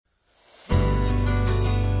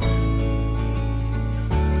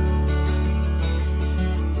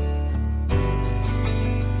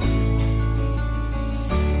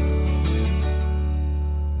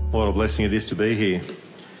a blessing it is to be here.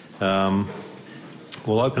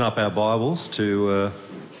 We'll open up our Bibles to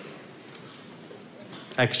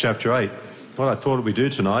Acts chapter 8. What I thought we'd do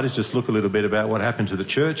tonight is just look a little bit about what happened to the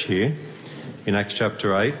church here in Acts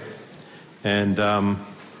chapter 8 and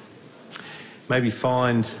maybe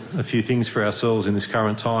find a few things for ourselves in this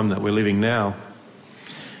current time that we're living now.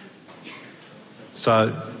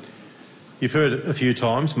 So, you've heard a few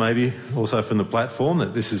times, maybe also from the platform,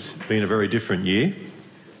 that this has been a very different year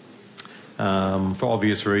for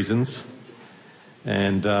obvious reasons.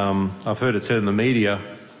 And I've heard it said in the media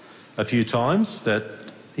a few times that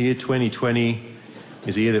year 2020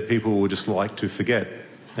 is a year that people will just like to forget.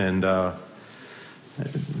 And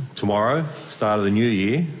tomorrow, start of the new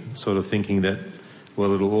year, sort of thinking that,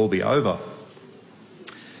 well, it'll all be over.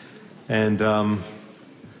 And I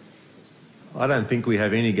don't think we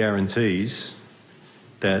have any guarantees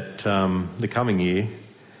that the coming year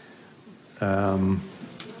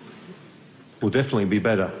will definitely be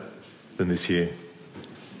better than this year.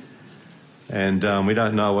 And we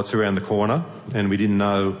don't know what's around the corner, and we didn't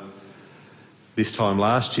know this time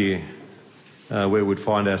last year where we'd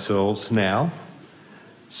find ourselves now.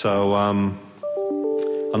 So I'm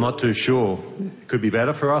not too sure. It could be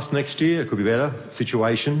better for us next year. It could be better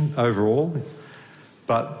situation overall.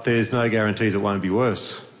 But there's no guarantees it won't be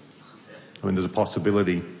worse. I mean, there's a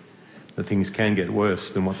possibility that things can get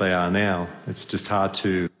worse than what they are now. It's just hard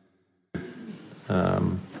to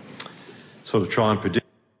sort of try and predict.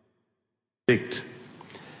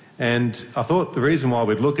 And I thought the reason why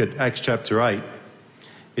we'd look at Acts chapter 8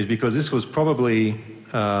 is because this was probably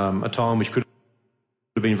a time which could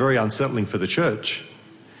have been very unsettling for the church.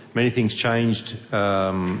 Many things changed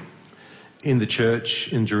in the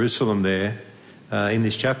church in Jerusalem there in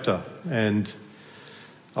this chapter. And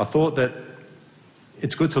I thought that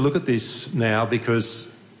it's good to look at this now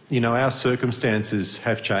because, you know, our circumstances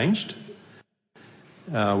have changed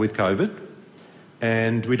with COVID.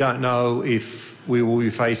 And we don't know if we will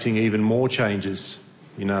be facing even more changes,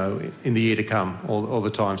 you know, in the year to come or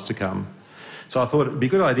the times to come. So I thought it'd be a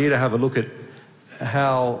good idea to have a look at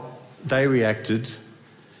how they reacted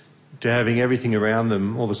to having everything around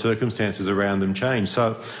them, all the circumstances around them change.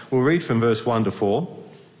 So we'll read from verse 1 to 4.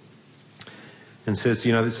 And says,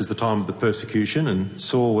 you know, this is the time of the persecution, and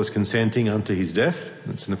Saul was consenting unto his death.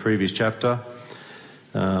 That's in the previous chapter.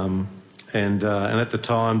 And at the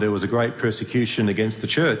time there was a great persecution against the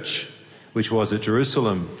church, which was at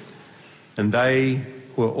Jerusalem. And they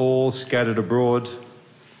were all scattered abroad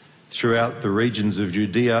throughout the regions of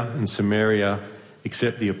Judea and Samaria,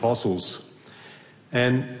 except the apostles.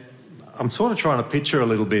 And I'm sort of trying to picture a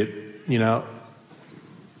little bit, you know,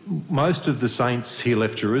 most of the saints here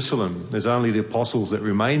left Jerusalem. There's only the apostles that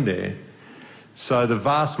remained there. So the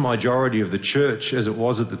vast majority of the church, as it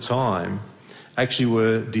was at the time, actually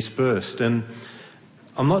were dispersed. And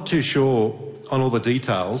I'm not too sure on all the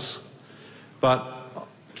details, but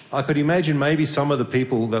I could imagine maybe some of the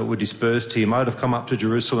people that were dispersed here might have come up to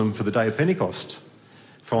Jerusalem for the day of Pentecost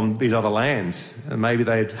from these other lands. And maybe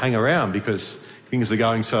they'd hang around because things were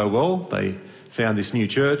going so well. They found this new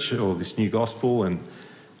church or this new gospel, and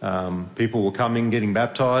people were coming, getting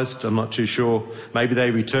baptised. I'm not too sure. Maybe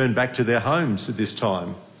they returned back to their homes at this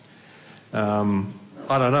time. I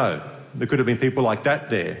don't know. There could have been people like that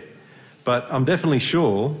there. But I'm definitely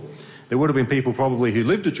sure there would have been people probably who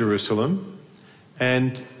lived at Jerusalem,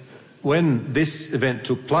 and when this event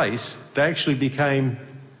took place, they actually became,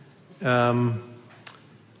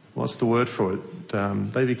 what's the word for it?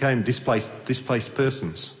 They became displaced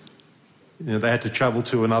persons. You know, they had to travel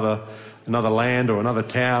to another land or another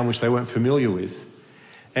town which they weren't familiar with.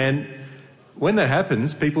 And when that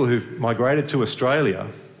happens, people who've migrated to Australia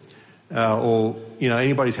or, you know,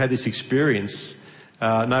 anybody who's had this experience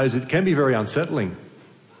knows it can be very unsettling,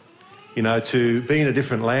 you know, to be in a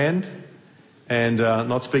different land and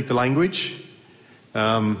not speak the language.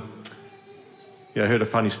 I heard a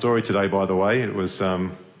funny story today, by the way. It was,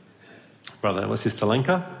 Sister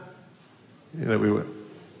Lenka? That we were...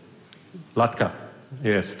 Latka,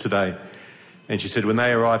 yes, today. And she said when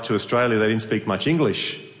they arrived to Australia, they didn't speak much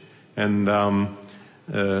English. And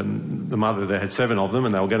the mother, they had 7 of them,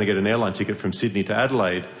 and they were going to get an airline ticket from Sydney to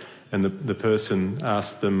Adelaide. And the person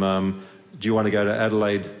asked them, do you want to go to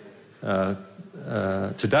Adelaide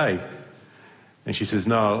today? And she says,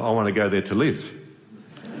 no, I want to go there to live.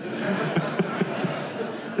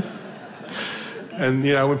 And,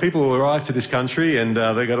 you know, when people arrive to this country and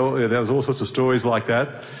there was all sorts of stories like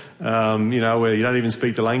that, you know, where you don't even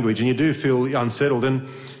speak the language and you do feel unsettled. And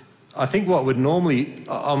I think what would normally,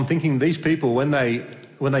 I'm thinking these people, when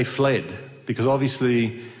they fled, because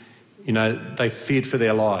obviously, you know, they feared for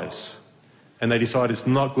their lives. and they decide it's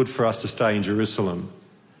not good for us to stay in Jerusalem,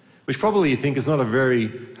 which probably you think is not a very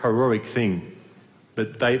heroic thing,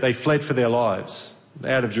 but they fled for their lives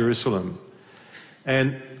out of Jerusalem.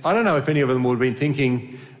 And I don't know if any of them would have been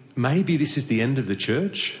thinking, maybe this is the end of the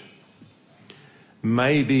church.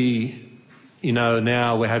 Maybe,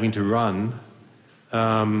 now we're having to run.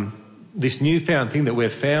 This newfound thing that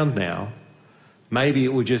we've found now, maybe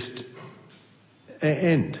it would just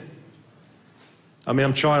end. I mean,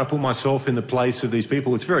 I'm trying to put myself in the place of these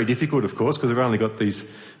people. It's very difficult, of course, because I've only got these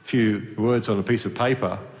few words on a piece of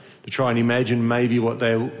paper to try and imagine maybe what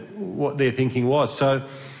their thinking was. So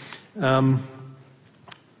the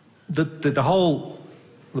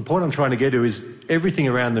point I'm trying to get to is everything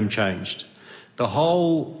around them changed. The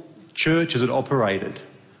whole church as it operated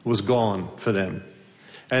was gone for them.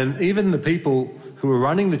 And even the people who were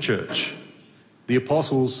running the church, the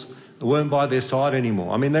apostles, weren't by their side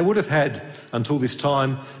anymore. I mean, they would have had, until this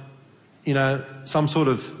time, some sort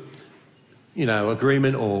of,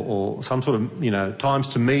 agreement or some sort of, times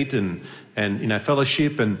to meet and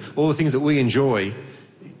fellowship and all the things that we enjoy,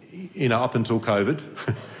 up until COVID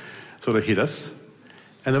sort of hit us.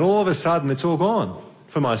 And then all of a sudden, it's all gone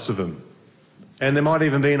for most of them. And they might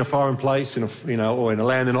even be in a foreign place, or in a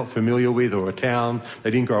land they're not familiar with, or a town they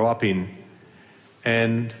didn't grow up in.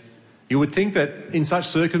 And you would think that in such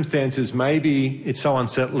circumstances, maybe it's so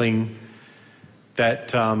unsettling that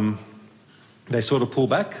they sort of pull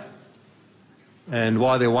back. And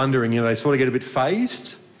while they're wondering, they sort of get a bit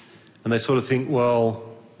phased, and they sort of think,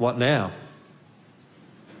 well, what now?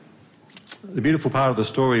 The beautiful part of the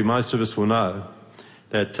story, most of us will know,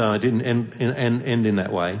 that it didn't end in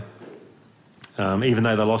that way. Even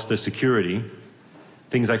though they lost their security,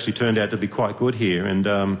 things actually turned out to be quite good here. And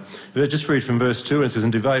just read from verse 2, and it says,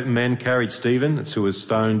 "And devout men carried Stephen," who was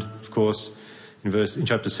stoned, of course, in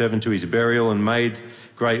chapter 7, to his burial, and made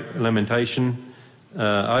great lamentation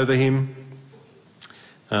over him.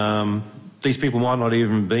 These people might not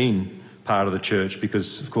even have been part of the church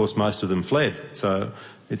because, of course, most of them fled. So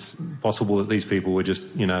it's possible that these people were just,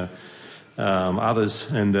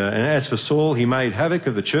 others. And as for Saul, he made havoc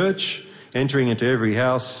of the church, entering into every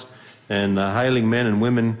house and hailing men and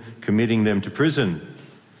women, committing them to prison.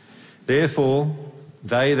 Therefore,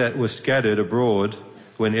 they that were scattered abroad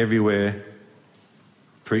went everywhere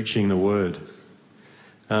preaching the word.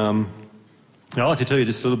 I'd like to tell you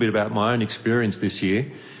just a little bit about my own experience this year.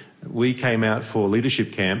 We came out for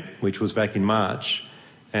leadership camp, which was back in March,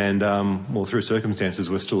 and through circumstances,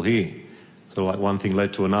 we're still here. So like one thing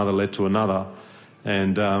led to another,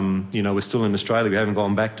 and we're still in Australia. We haven't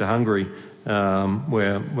gone back to Hungary,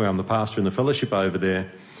 where I'm the pastor in the fellowship over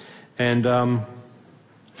there. And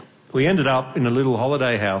we ended up in a little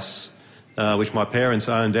holiday house, which my parents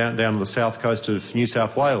owned down on the south coast of New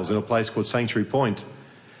South Wales, in a place called Sanctuary Point.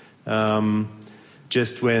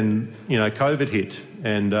 Just when COVID hit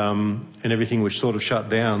and everything was sort of shut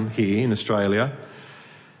down here in Australia,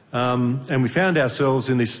 and we found ourselves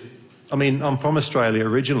in this. I mean, I'm from Australia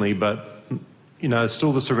originally, but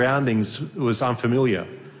still the surroundings was unfamiliar.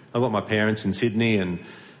 I've got my parents in Sydney, and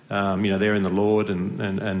they're in the Lord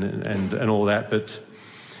and all that. But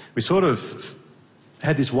we sort of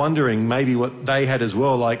had this wondering, maybe what they had as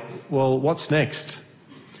well, like, well, what's next,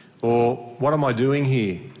 or what am I doing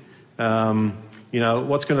here?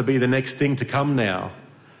 What's going to be the next thing to come now?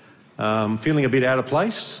 Feeling a bit out of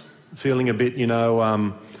place, feeling a bit,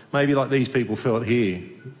 maybe like these people felt here,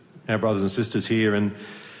 our brothers and sisters here. And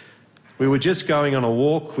we were just going on a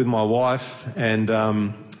walk with my wife, and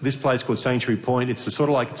this place called Sanctuary Point, it's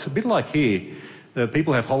a bit like here.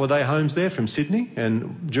 People have holiday homes there from Sydney,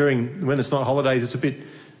 and when it's not holidays,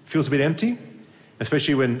 feels a bit empty.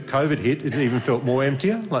 Especially when COVID hit, it even felt more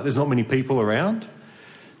emptier, like there's not many people around.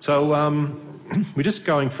 So we're just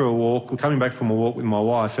going for a walk. We're coming back from a walk with my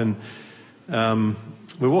wife, and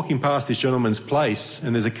we're walking past this gentleman's place,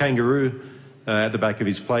 and there's a kangaroo at the back of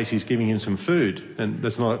his place. He's giving him some food, and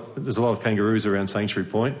there's a lot of kangaroos around Sanctuary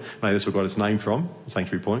Point. Maybe that's where we got its name from,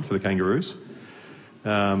 Sanctuary Point, for the kangaroos.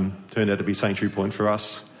 Turned out to be Sanctuary Point for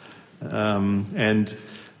us. And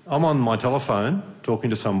I'm on my telephone talking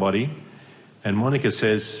to somebody, and Monica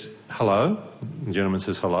says, "Hello." The gentleman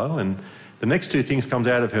says, "Hello." And the next two things comes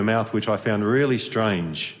out of her mouth, which I found really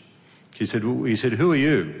strange. He said, "Who are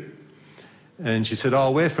you?" And she said,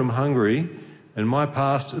 "Oh, we're from Hungary, and my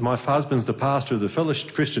husband's the pastor of the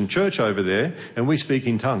Fellowship Christian Church over there, and we speak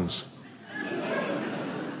in tongues."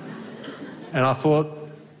 And I thought,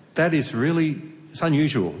 that is really, it's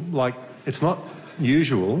unusual. Like, it's not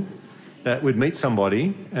usual that we'd meet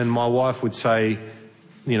somebody and my wife would say,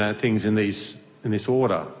 things in this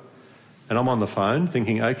order. And I'm on the phone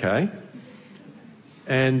thinking, okay.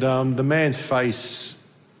 And the man's face,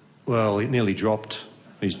 well, it nearly dropped.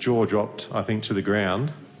 His jaw dropped, I think, to the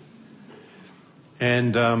ground.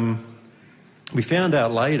 And we found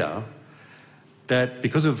out later that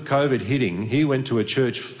because of COVID hitting, he went to a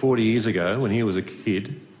church 40 years ago when he was a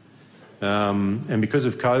kid. And because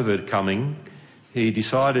of COVID coming, he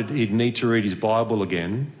decided he'd need to read his Bible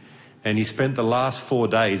again. And he spent the last 4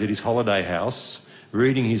 days at his holiday house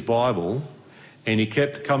reading his Bible, and he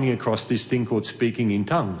kept coming across this thing called speaking in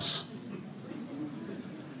tongues.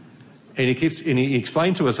 And he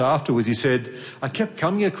explained to us afterwards, he said, I kept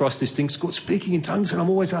coming across this thing called speaking in tongues, and I'm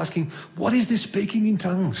always asking, what is this speaking in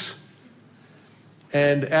tongues?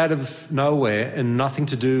 And out of nowhere, and nothing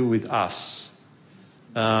to do with us,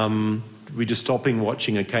 we're just stopping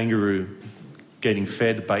watching a kangaroo getting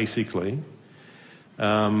fed, basically.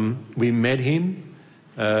 We met him.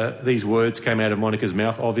 These words came out of Monica's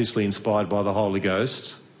mouth, obviously inspired by the Holy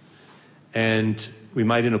Ghost. And we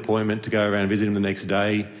made an appointment to go around and visit him the next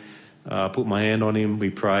day. Put my hand on him, we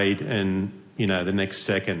prayed, and, the next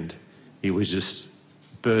second he was just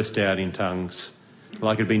burst out in tongues,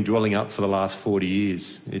 like it had been dwelling up for the last 40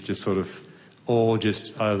 years. It just sort of all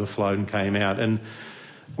just overflowed and came out. And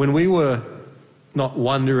when we were not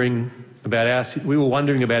wondering about I was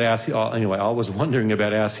wondering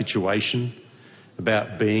about our situation,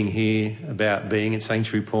 about being here, about being at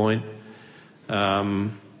Sanctuary Point.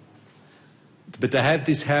 But to have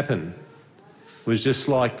this happen was just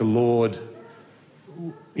like the Lord,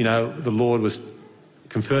 the Lord was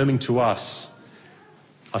confirming to us,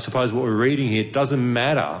 I suppose what we're reading here, it doesn't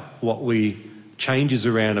matter what changes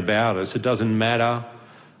around about us. It doesn't matter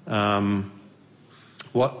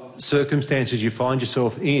what circumstances you find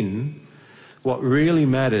yourself in. What really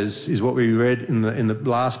matters is what we read in the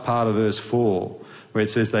last part of verse 4, where it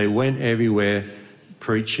says they went everywhere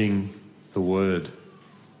preaching the word.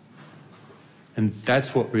 And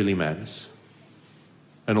that's what really matters.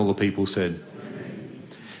 And all the people said. Amen.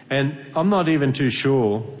 And I'm not even too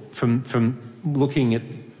sure, from looking at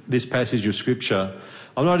this passage of Scripture,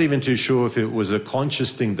 I'm not even too sure if it was a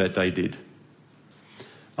conscious thing that they did.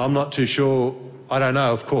 I'm not too sure, I don't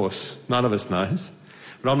know, of course, none of us knows.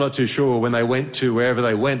 But I'm not too sure when they went to wherever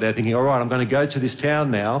they went, they're thinking, all right, I'm going to go to this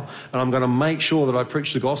town now and I'm going to make sure that I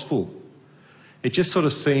preach the gospel. It just sort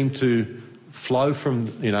of seemed to flow from,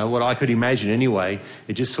 what I could imagine anyway.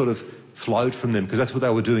 It just sort of flowed from them because that's what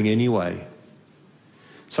they were doing anyway.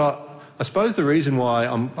 So I suppose the reason why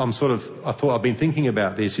I've been thinking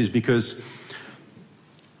about this is because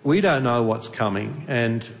we don't know what's coming,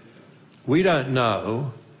 and we don't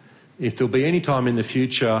know if there'll be any time in the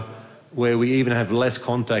future where we even have less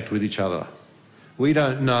contact with each other. We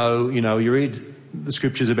don't know, you read the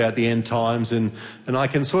scriptures about the end times, and I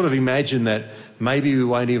can sort of imagine that maybe we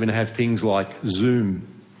won't even have things like Zoom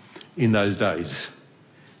in those days.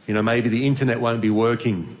 Maybe the internet won't be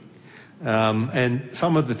working. And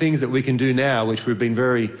some of the things that we can do now, which we've been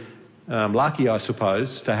very lucky, I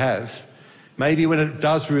suppose, to have, maybe when it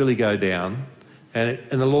does really go down and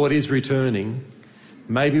the Lord is returning,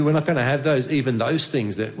 maybe we're not going to have those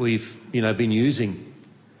things that we've, been using.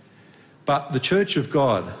 But the Church of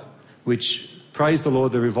God, which, praise the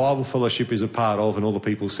Lord, the Revival Fellowship is a part of, and all the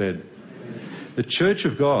people said, the Church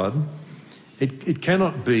of God, it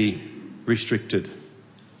cannot be restricted.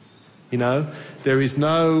 There is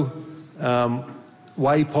no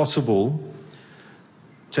way possible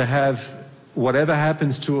to have whatever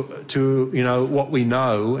happens to what we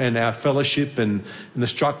know and our fellowship and the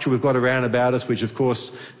structure we've got around about us, which of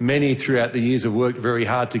course many throughout the years have worked very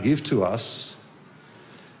hard to give to us.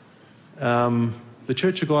 The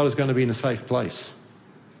Church of God is going to be in a safe place.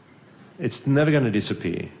 It's never going to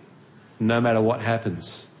disappear, no matter what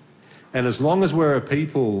happens. And as long as we're a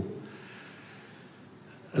people,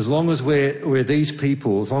 as long as we're these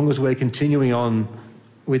people, as long as we're continuing on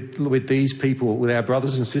with these people, with our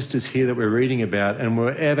brothers and sisters here that we're reading about, and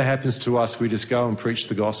whatever happens to us, we just go and preach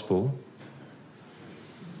the gospel,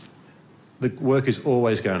 the work is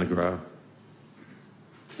always going to grow.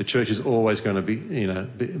 The church is always going to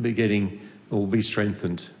be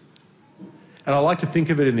strengthened. And I like to think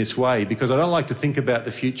of it in this way because I don't like to think about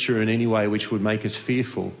the future in any way which would make us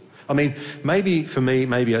fearful. I mean, maybe for me,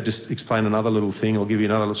 maybe I'll just explain another little thing. I'll give you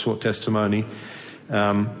another short testimony.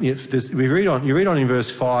 You read on in verse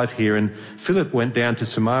 5 here, and Philip went down to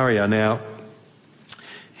Samaria. Now,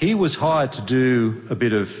 he was hired to do a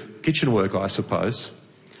bit of kitchen work, I suppose.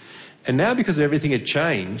 And now, because everything had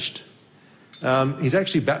changed, he's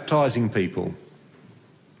actually baptising people.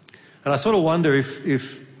 And I sort of wonder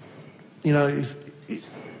if they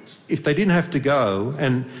didn't have to go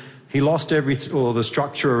and he lost the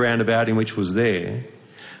structure around about him which was there,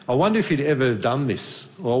 I wonder if he'd ever done this,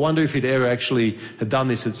 or I wonder if he'd ever actually had done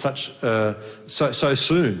this at so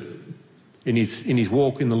soon in his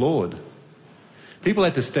walk in the Lord. People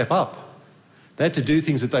had to step up. They had to do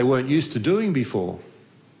things that they weren't used to doing before.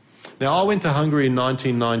 Now, I went to Hungary in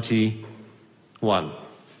 1991,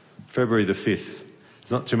 February the 5th.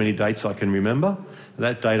 There's not too many dates I can remember.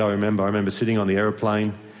 That date I remember sitting on the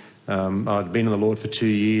aeroplane. I'd been in the Lord for 2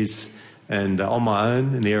 years, and on my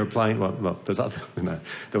own in the aeroplane. Well, there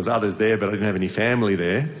was others there, but I didn't have any family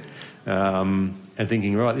there. And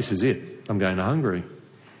thinking, right, this is it. I'm going to Hungary.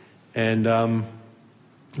 And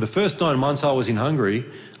the first 9 months I was in Hungary,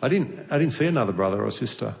 I didn't see another brother or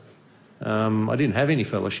sister. I didn't have any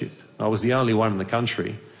fellowship. I was the only one in the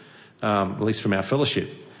country, at least from our fellowship.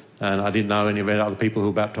 And I didn't know any about other people who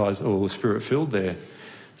were baptised or were Spirit-filled there.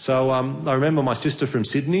 So I remember my sister from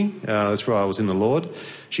Sydney, that's where I was in the Lord,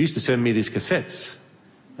 she used to send me these cassettes,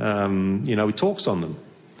 with talks on them.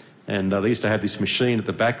 And they used to have this machine at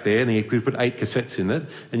the back there, and you could put 8 cassettes in it,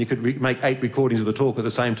 and you could make 8 recordings of the talk at the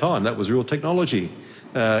same time. That was real technology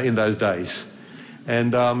in those days.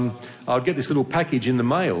 And I'd get this little package in the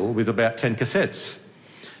mail with about 10 cassettes.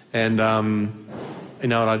 And,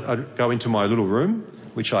 I'd go into my little room,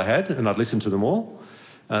 which I had, and I'd listen to them all.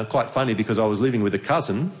 Quite funny, because I was living with a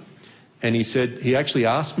cousin, and the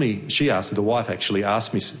wife actually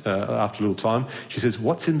asked me after a little time, she says,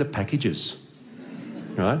 "What's in the packages?"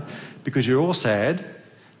 Right? Because you're all sad,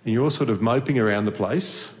 and you're all sort of moping around the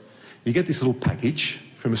place. You get this little package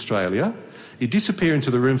from Australia, you disappear into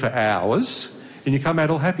the room for hours, and you come out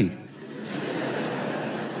all happy.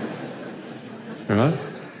 Right?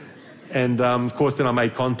 And, of course, then I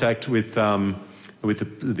made contact with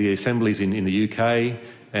the assemblies in the UK,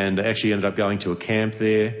 and actually ended up going to a camp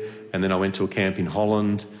there, and then I went to a camp in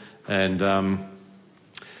Holland. And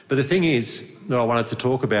but the thing is that I wanted to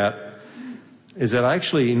talk about is that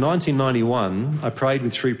actually in 1991 I prayed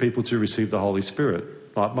with 3 people to receive the Holy Spirit.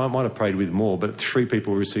 I might have prayed with more, but 3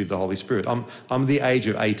 people received the Holy Spirit. I'm the age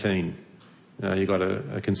of 18. You've got to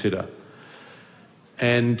consider.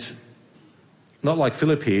 And not like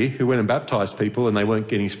Philip here, who went and baptised people and they weren't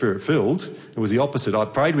getting Spirit-filled. It was the opposite. I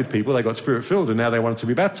prayed with people, they got Spirit-filled, and now they wanted to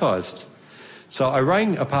be baptised. So I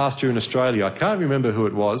rang a pastor in Australia. I can't remember who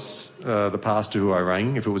it was, the pastor who I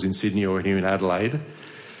rang, if it was in Sydney or here in Adelaide.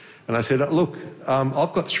 And I said, look, I've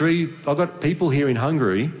got people here in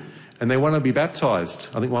Hungary and they want to be baptised.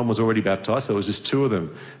 I think one was already baptised, so it was just 2 of them.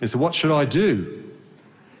 And so what should I do?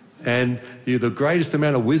 And the greatest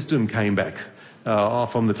amount of wisdom came back.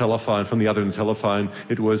 From the telephone, from the other end of the telephone,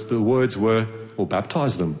 the words were, well,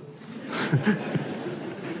 baptise them.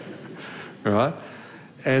 Right?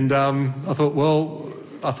 And I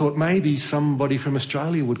thought maybe somebody from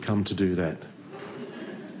Australia would come to do that.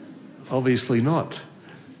 Obviously not.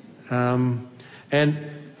 And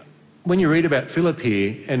when you read about Philip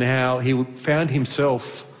here and how he found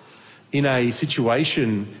himself in a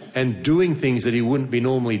situation and doing things that he wouldn't be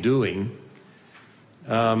normally doing,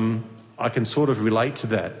 I can sort of relate to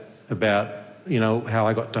that about, how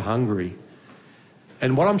I got to Hungary.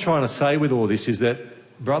 And what I'm trying to say with all this is that,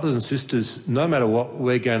 brothers and sisters, no matter what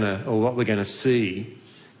we're going to see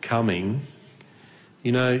coming,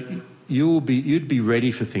 you'd be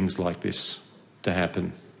ready for things like this to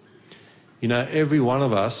happen. Every one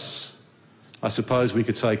of us, I suppose we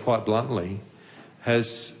could say quite bluntly,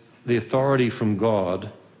 has the authority from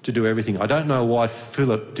God to do everything. I don't know why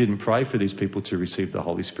Philip didn't pray for these people to receive the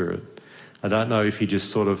Holy Spirit. I don't know if he just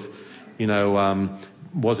sort of,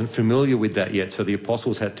 wasn't familiar with that yet, so the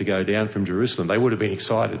apostles had to go down from Jerusalem. They would have been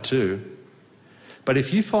excited too. But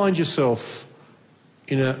if you find yourself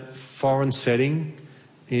in a foreign setting,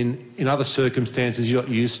 in other circumstances you're not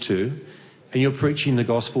used to, and you're preaching the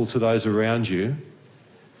gospel to those around you,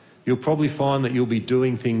 you'll probably find that you'll be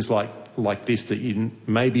doing things like this that you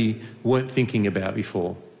maybe weren't thinking about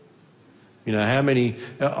before. How many...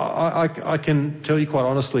 I can tell you quite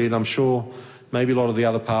honestly, and I'm sure maybe a lot of the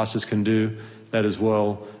other pastors can do that as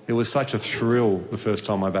well, it was such a thrill the first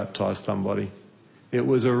time I baptised somebody. It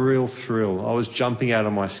was a real thrill. I was jumping out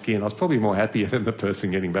of my skin. I was probably more happier than the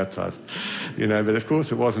person getting baptised, but of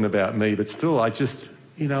course it wasn't about me. But still, I just,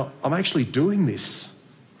 I'm actually doing this.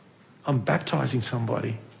 I'm baptising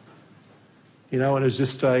somebody. And it was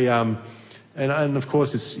just a... And of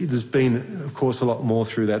course, there's been, of course, a lot more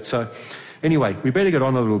through that. So anyway, we better get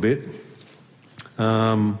on a little bit.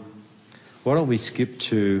 Why don't we skip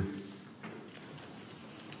to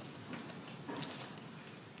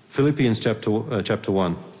Philippians chapter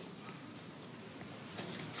 1.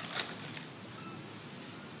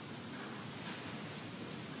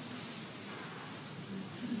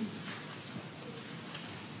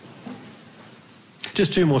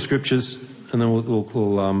 Just two more scriptures, and then we'll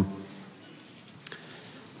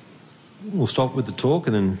stop with the talk,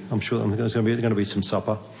 and then I'm sure there's going to be some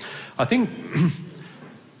supper. I think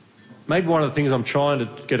maybe one of the things I'm trying to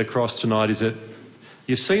get across tonight is that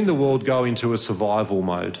you've seen the world go into a survival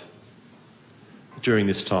mode during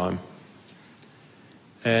this time.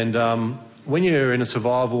 And when you're in a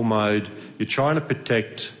survival mode, you're trying to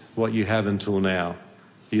protect what you have until now.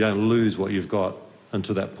 You don't lose what you've got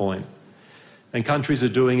until that point. And countries are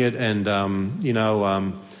doing it, and,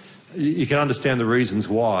 you can understand the reasons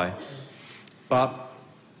why. But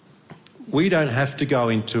we don't have to go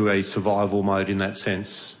into a survival mode in that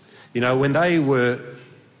sense. When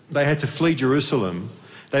they had to flee Jerusalem,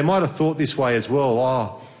 they might have thought this way as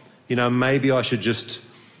well. Maybe I should just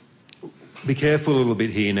be careful a little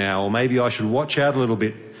bit here now, or maybe I should watch out a little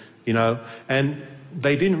bit, And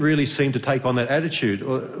they didn't really seem to take on that attitude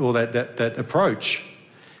or that approach.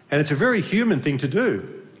 And it's a very human thing to do.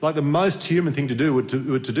 Like the most human thing to do would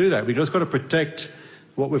to do that. We've just got to protect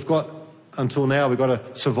what we've got until now. We've got to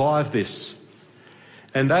survive this.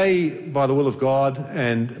 And they, by the will of God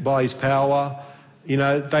and by his power,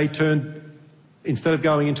 they turned, instead of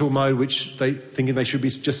going into a mode which they thinking they should be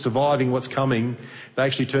just surviving what's coming, they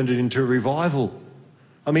actually turned it into a revival.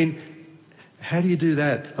 I mean, how do you do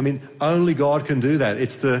that? I mean, only God can do that.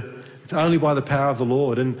 It's only by the power of the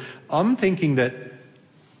Lord. And I'm thinking that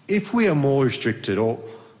if we are more restricted, or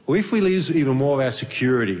if we lose even more of our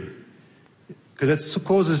security, because that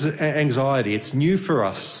causes anxiety, it's new for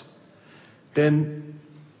us, then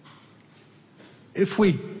if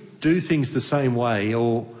we do things the same way,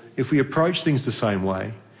 or if we approach things the same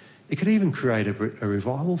way, it could even create a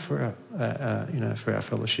revival for our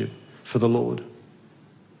fellowship, for the Lord.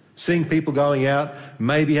 Seeing people going out,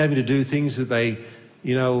 maybe having to do things that they,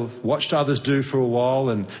 watched others do for a while,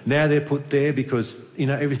 and now they're put there because,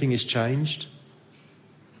 everything has changed.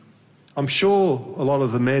 I'm sure a lot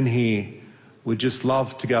of the men here would just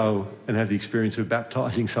love to go and have the experience of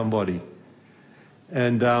baptising somebody.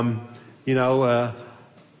 And,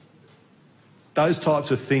 those types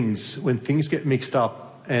of things, when things get mixed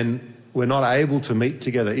up and we're not able to meet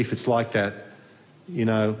together, if it's like that,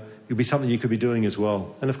 it'd be something you could be doing as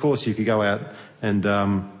well. And of course you could go out and,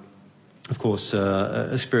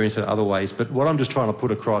 experience it other ways. But what I'm just trying to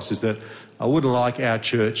put across is that I wouldn't like our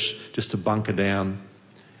church just to bunker down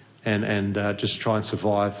and just try and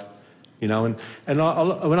survive, And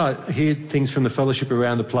when I hear things from the fellowship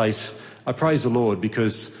around the place, I praise the Lord,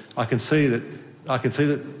 because I can see that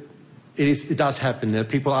it does happen. That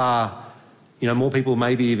people are, more people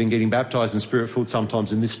maybe even getting baptised and spirit-filled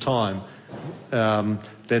sometimes in this time than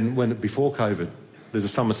before COVID. There's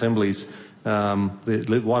some assemblies,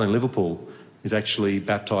 the one in Liverpool is actually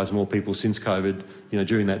baptised more people since COVID,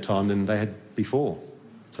 during that time than they had before.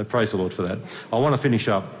 So praise the Lord for that. I want to finish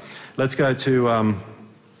up. Let's go to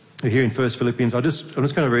here in 1 Philippians. I'm just going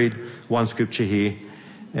to read one scripture here,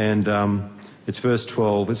 and it's verse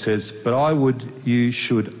 12. It says, "But I would you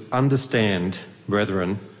should understand,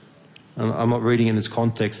 brethren," and I'm not reading in its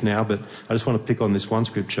context now, but I just want to pick on this one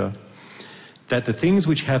scripture, "that the things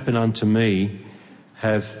which happen unto me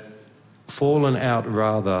have fallen out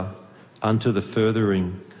rather unto the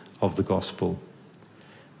furthering of the gospel."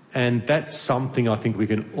 And that's something I think we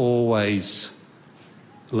can always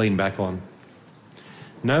lean back on.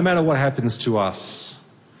 No matter what happens to us,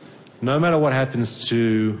 no matter what happens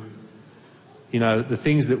to, the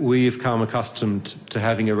things that we have come accustomed to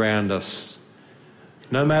having around us,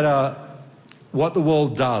 no matter what the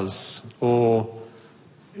world does or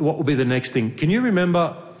what will be the next thing. Can you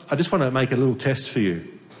remember, I just want to make a little test for you.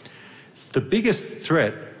 The biggest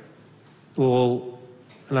threat,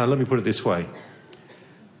 let me put it this way.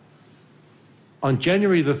 On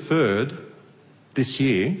January the 3rd this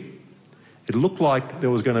year, it looked like there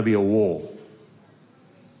was going to be a war.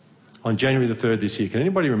 On January the 3rd this year. Can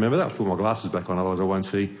anybody remember that? I'll put my glasses back on, otherwise I won't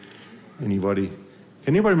see anybody.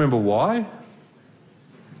 Can anybody remember why?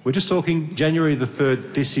 We're just talking January the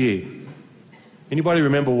 3rd this year. Anybody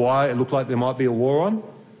remember why it looked like there might be a war on?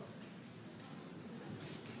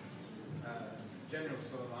 General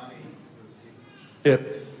Soleimani was Yep.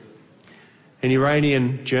 An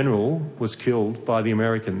Iranian general was killed by the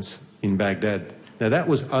Americans in Baghdad. Now that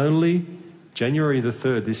was only January the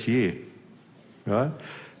 3rd this year, right?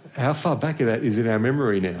 How far back of that is in our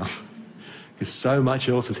memory now? Because so much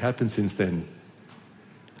else has happened since then.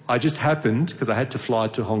 I just happened, because I had to fly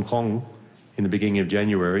to Hong Kong in the beginning of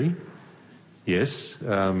January, yes,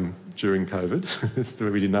 during COVID,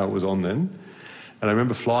 we didn't know it was on then. And I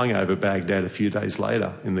remember flying over Baghdad a few days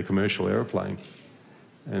later in the commercial aeroplane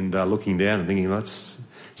and looking down and thinking,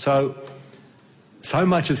 So so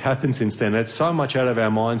much has happened since then. That's so much out of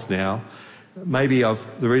our minds now. Maybe the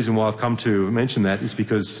reason why I've come to mention that is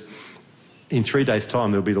because in 3 days'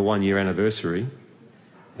 time there'll be the 1 year anniversary,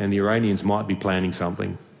 and the Iranians might be planning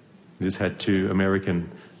something. We just had 2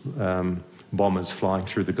 American bombers flying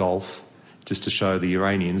through the Gulf just to show the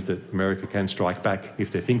Iranians that America can strike back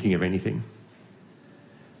if they're thinking of anything.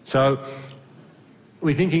 So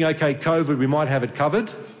we're thinking, okay, COVID, we might have it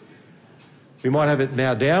covered. We might have it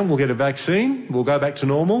now down. We'll get a vaccine. We'll go back to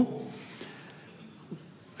normal.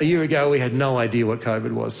 A year ago, we had no idea what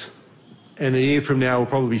COVID was. And a year from now, we'll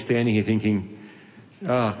probably be standing here thinking,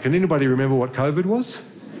 can anybody remember what COVID was?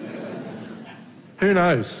 Who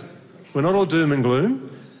knows? We're not all doom and gloom.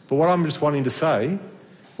 But what I'm just wanting to say,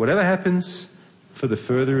 whatever happens for the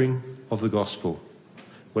furthering of the gospel,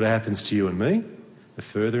 whatever happens to you and me, the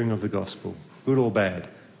furthering of the gospel, good or bad,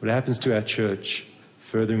 what happens to our church,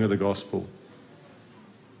 furthering of the gospel,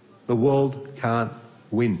 the world can't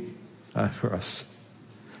win for us.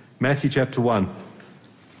 Matthew chapter 1,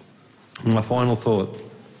 my final thought.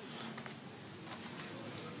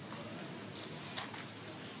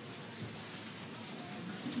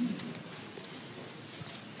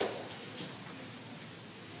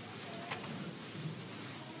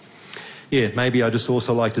 Maybe I'd just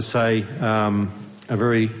also like to say a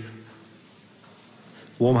very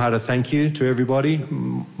warm-hearted thank you to everybody.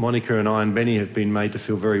 Monica and I and Benny have been made to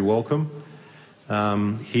feel very welcome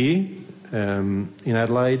here in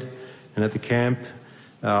Adelaide and at the camp.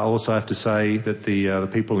 I also have to say that the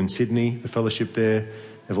people in Sydney, the fellowship there,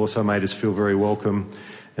 have also made us feel very welcome.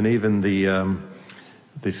 And even the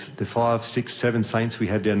 5, 6, 7 saints we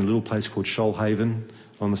have down in a little place called Shoalhaven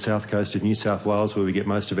on the south coast of New South Wales, where we get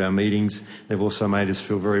most of our meetings, they've also made us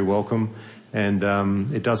feel very welcome. And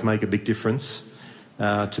it does make a big difference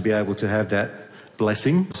to be able to have that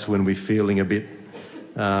blessing when we're feeling a bit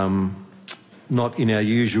not in our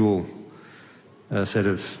usual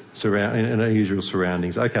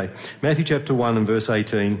surroundings. Okay, Matthew chapter 1 and verse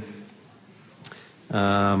 18.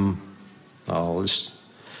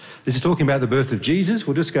 This is talking about the birth of Jesus.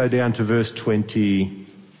 We'll just go down to verse 23.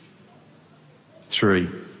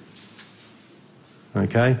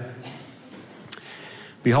 Okay.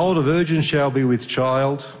 Behold, a virgin shall be with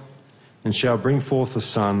child, and shall bring forth a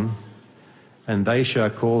son, and they shall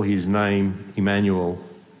call his name Emmanuel,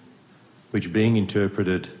 which being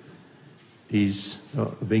interpreted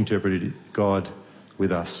God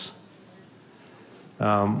with us.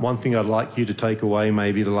 One thing I'd like you to take away,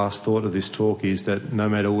 maybe the last thought of this talk, is that no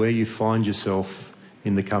matter where you find yourself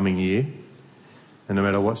in the coming year, and no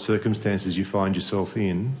matter what circumstances you find yourself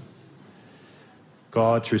in,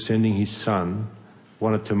 God, through sending his Son,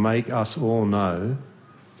 wanted to make us all know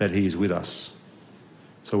that he is with us.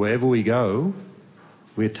 So wherever we go,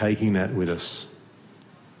 we're taking that with us.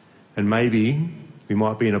 And maybe we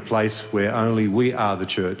might be in a place where only we are the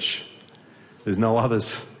church. There's no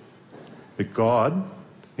others. But God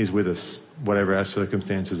is with us, whatever our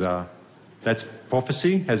circumstances are. That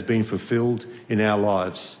prophecy has been fulfilled in our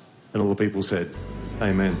lives. And all the people said,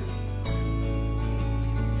 Amen.